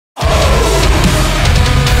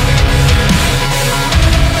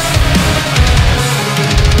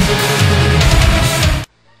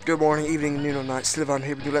Good morning, evening, noon or night. SteelOfIron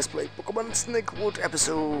here with you. Let's play Pokemon Snakewood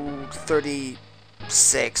episode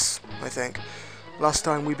 36, I think. Last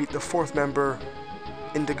time we beat the fourth member,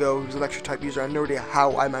 Indigo, who's an electric type user. I have no idea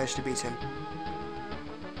how I managed to beat him.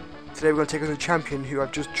 Today we're going to take on the champion who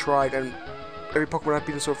I've just tried, and every Pokemon I've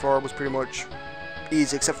beaten so far was pretty much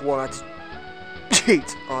easy, except for one I had to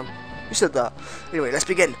cheat on. Who said that? Anyway, let's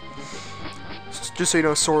begin. Just so you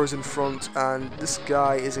know, Sora's in front, and this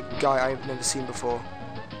guy is a guy I've never seen before.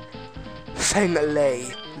 Feng Lei,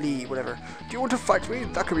 whatever. Do you want to fight me?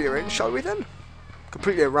 That could be arranged, shall we then?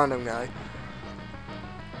 Completely a random guy.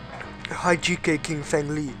 Hi GK King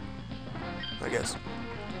Feng Lei, I guess.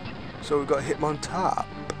 So we've got Hitmontop.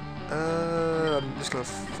 I'm just gonna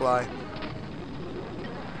fly.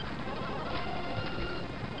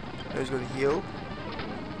 He's gonna heal.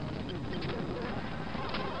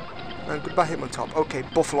 And goodbye Hitmontop. Okay,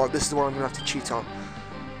 Buffalo, this is the one I'm gonna have to cheat on.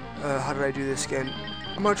 How did I do this again?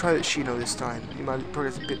 I'm gonna try the Shino this time. He might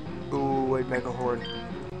progress a bit. Ooh, wait, Mega Horn.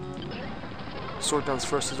 Sword dance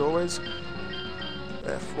first as always.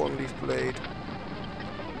 F1 Leaf Blade.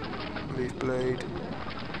 Leaf Blade.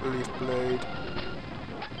 Leaf Blade.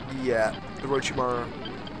 Yeah, the Orochimaru.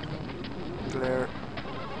 Glare.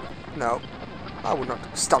 No, I would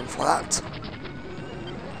not stand for that.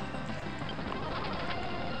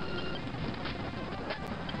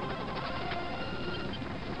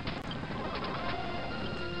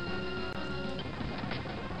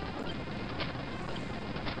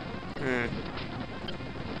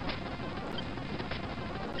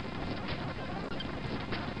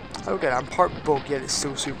 Okay, I'm part bug, yet it's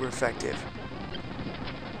still super effective.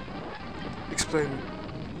 Explain.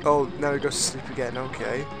 Oh, now he goes to sleep again.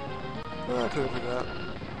 Okay. I can live with that.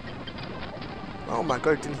 Oh my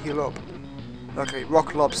god, it didn't heal up. Okay,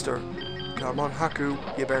 Rock Lobster. Come on, Haku,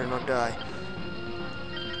 you better not die.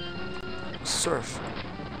 Surf.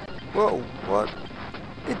 Whoa, what?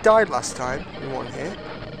 It died last time in one hit.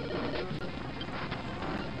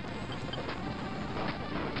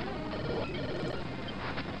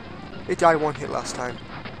 It died one hit last time.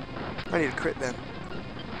 I need a crit then.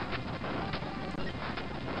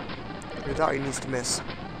 With that, he needs to miss.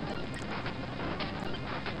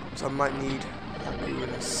 So I might need you in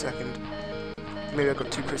a second. Maybe I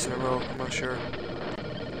got 2 crits in a row, I'm not sure.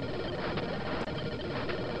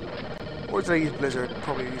 Or did I use Blizzard?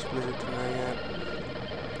 Probably used Blizzard, didn't I? Yeah.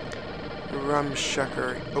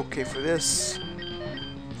 Ramshacker. Okay, for this,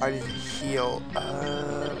 I need to heal.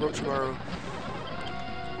 Orochimaru.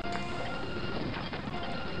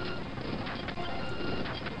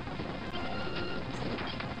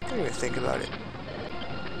 I didn't even think about it.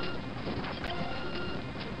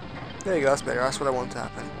 There you go, that's better. That's what I want to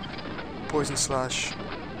happen. Poison Slash.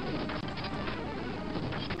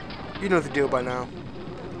 You know the deal by now.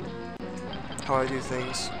 How I do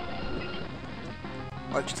things.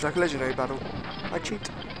 I cheat like a legendary battle. I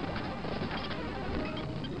cheat.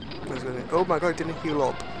 Oh my god, it didn't heal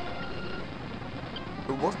up.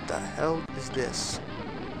 But what the hell is this?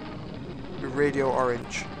 Radio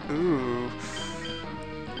Orange. Ooh.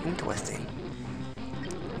 Interesting.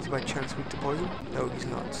 Is he by chance weak to poison? No, he's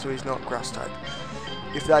not. So he's not grass type.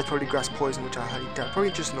 If that's probably grass poison, which I highly doubt. Probably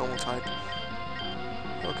just normal type.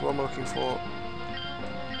 Okay, what am I looking for?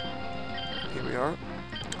 Here we are.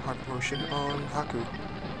 Heart potion on Haku.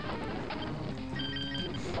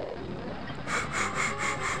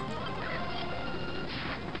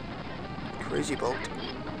 Crazy bolt.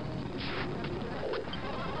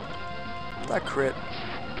 That crit.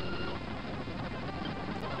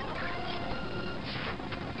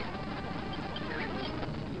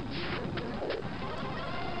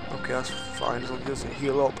 Okay, that's fine as long as it doesn't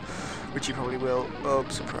heal up, which he probably will. Oh,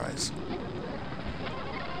 surprise.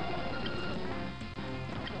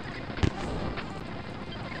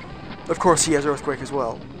 Of course he has Earthquake as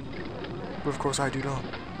well, but of course I do not.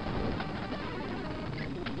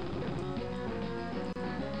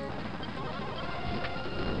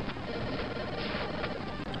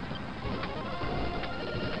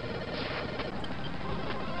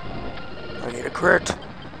 I need a crit.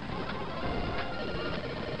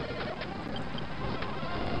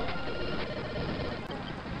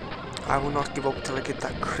 I will not give up until I get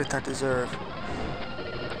that crit I deserve.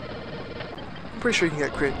 I'm pretty sure you can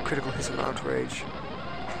get critical hits on Outrage.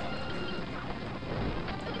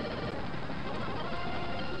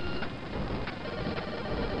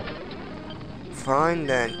 Fine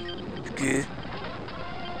then. Good.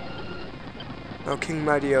 Now King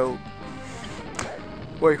Madio,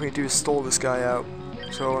 what you can do is stall this guy out.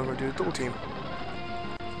 So I'm going to do a double team.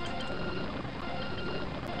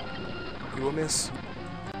 You will miss.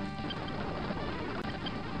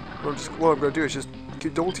 What I'm going to do is just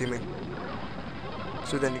keep double teaming.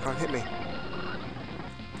 So then you can't hit me.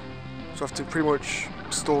 So I have to pretty much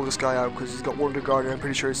stall this guy out because he's got Wonder Guard and I'm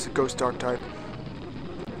pretty sure it's the Ghost Dark type.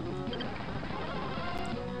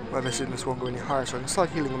 My evasiveness won't go any higher, so I can start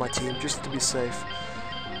healing my team just to be safe.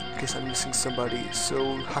 In case I'm missing somebody.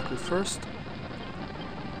 So Haku first.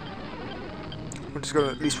 We're just gonna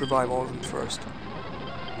at least revive all of them first.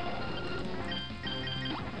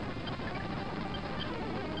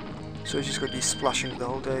 So he's just gonna be splashing the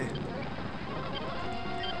whole day.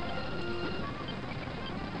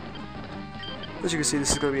 As you can see,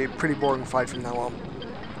 this is gonna be a pretty boring fight from now on.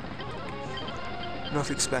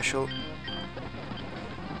 Nothing special.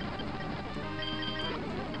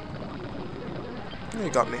 You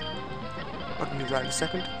got me. I can do that in a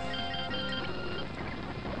second.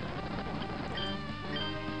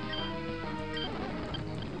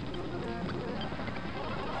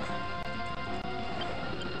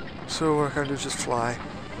 So what I can do is just fly.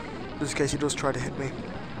 Just in case he does try to hit me.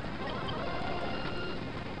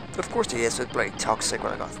 Of course he is, it's bloody toxic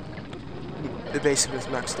when I got evasiveness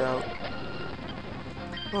maxed out.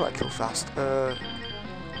 Oh, that killed fast.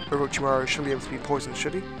 Orochimaru shouldn't be able to be poisoned,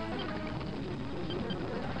 should he?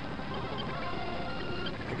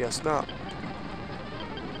 I guess not.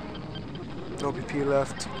 No PP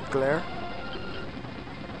left. Glare.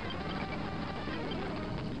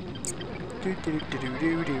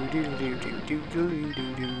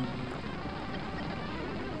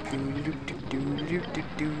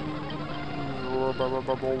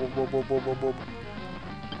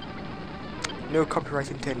 No copyright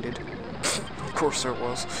intended. Of course there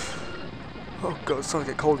was. Oh god, it's starting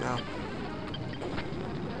to get cold now.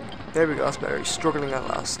 There we go, that's better. He's struggling at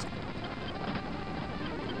last.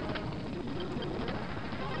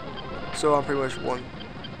 So I'm pretty much won.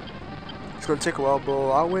 It's gonna take a while, but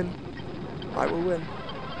I'll win. I will win.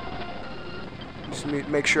 Just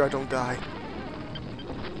make sure I don't die.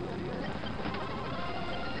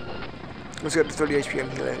 Let's get to 30 HP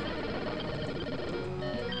and healing.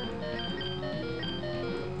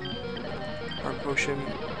 Our potion.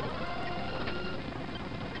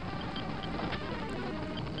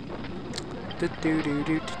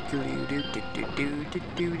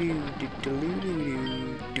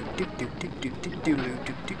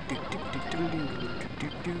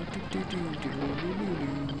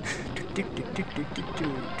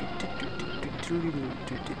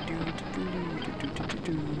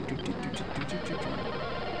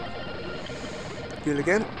 Heal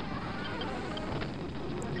again.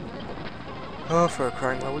 Oh, for a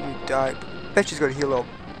crying out, will you die? Bet she's gonna heal up.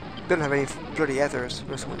 Don't have any bloody ethers.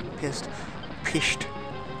 Or someone pissed. Pished.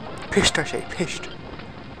 Pished, I say. Pished.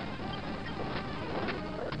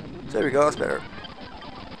 So there we go, that's better.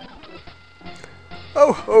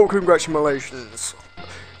 Oh, congratulations.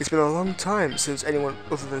 It's been a long time since anyone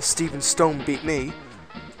other than Steven Stone beat me.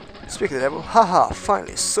 Speaking of the devil, haha,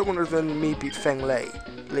 finally, someone other than me beat Feng Lei.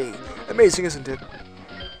 Amazing, isn't it?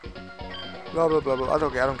 Blah blah blah blah. I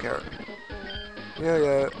don't care.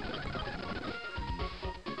 Yeah.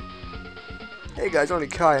 Hey guys, only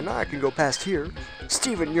Kai and I can go past here.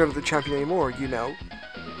 Steven, you're not the champion anymore, you know.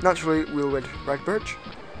 Naturally, we'll win, right, Birch?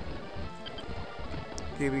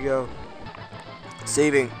 Here we go.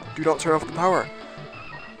 Saving. Do not turn off the power.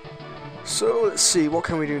 So, let's see, what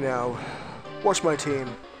can we do now? Watch my team.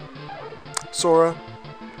 Sora,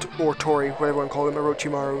 or Tori, whatever you want to call him,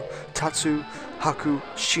 Orochimaru, Tatsu, Haku,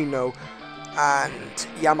 Shino, and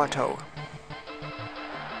Yamato.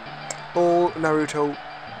 All Naruto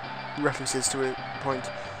references to a point.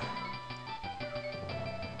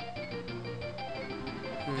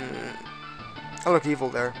 I look evil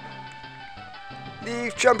there.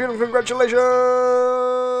 The champion, congratulations!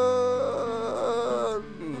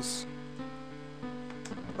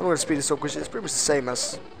 I'm going to speed this up because it's pretty much the same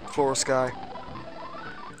as Floor Sky.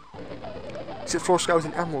 Except Floor Sky was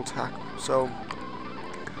an Emerald hack, so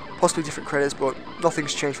possibly different credits, but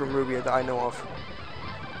nothing's changed from Rubia that I know of.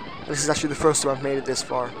 This is actually the first time I've made it this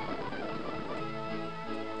far.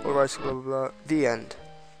 Alright, blah blah blah. The end.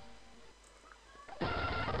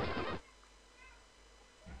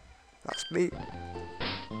 That's me.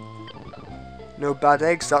 No bad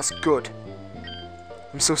eggs, that's good.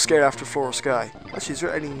 I'm so scared after Floor Sky. Actually, is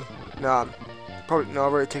there any... Nah, probably no,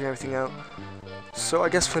 I've already taken everything out. So I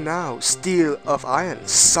guess for now, SteelOfIron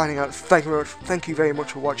signing out. Thank you very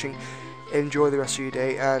much for watching. Enjoy the rest of your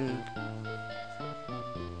day, and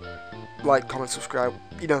like, comment, subscribe.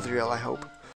 You know the drill, I hope.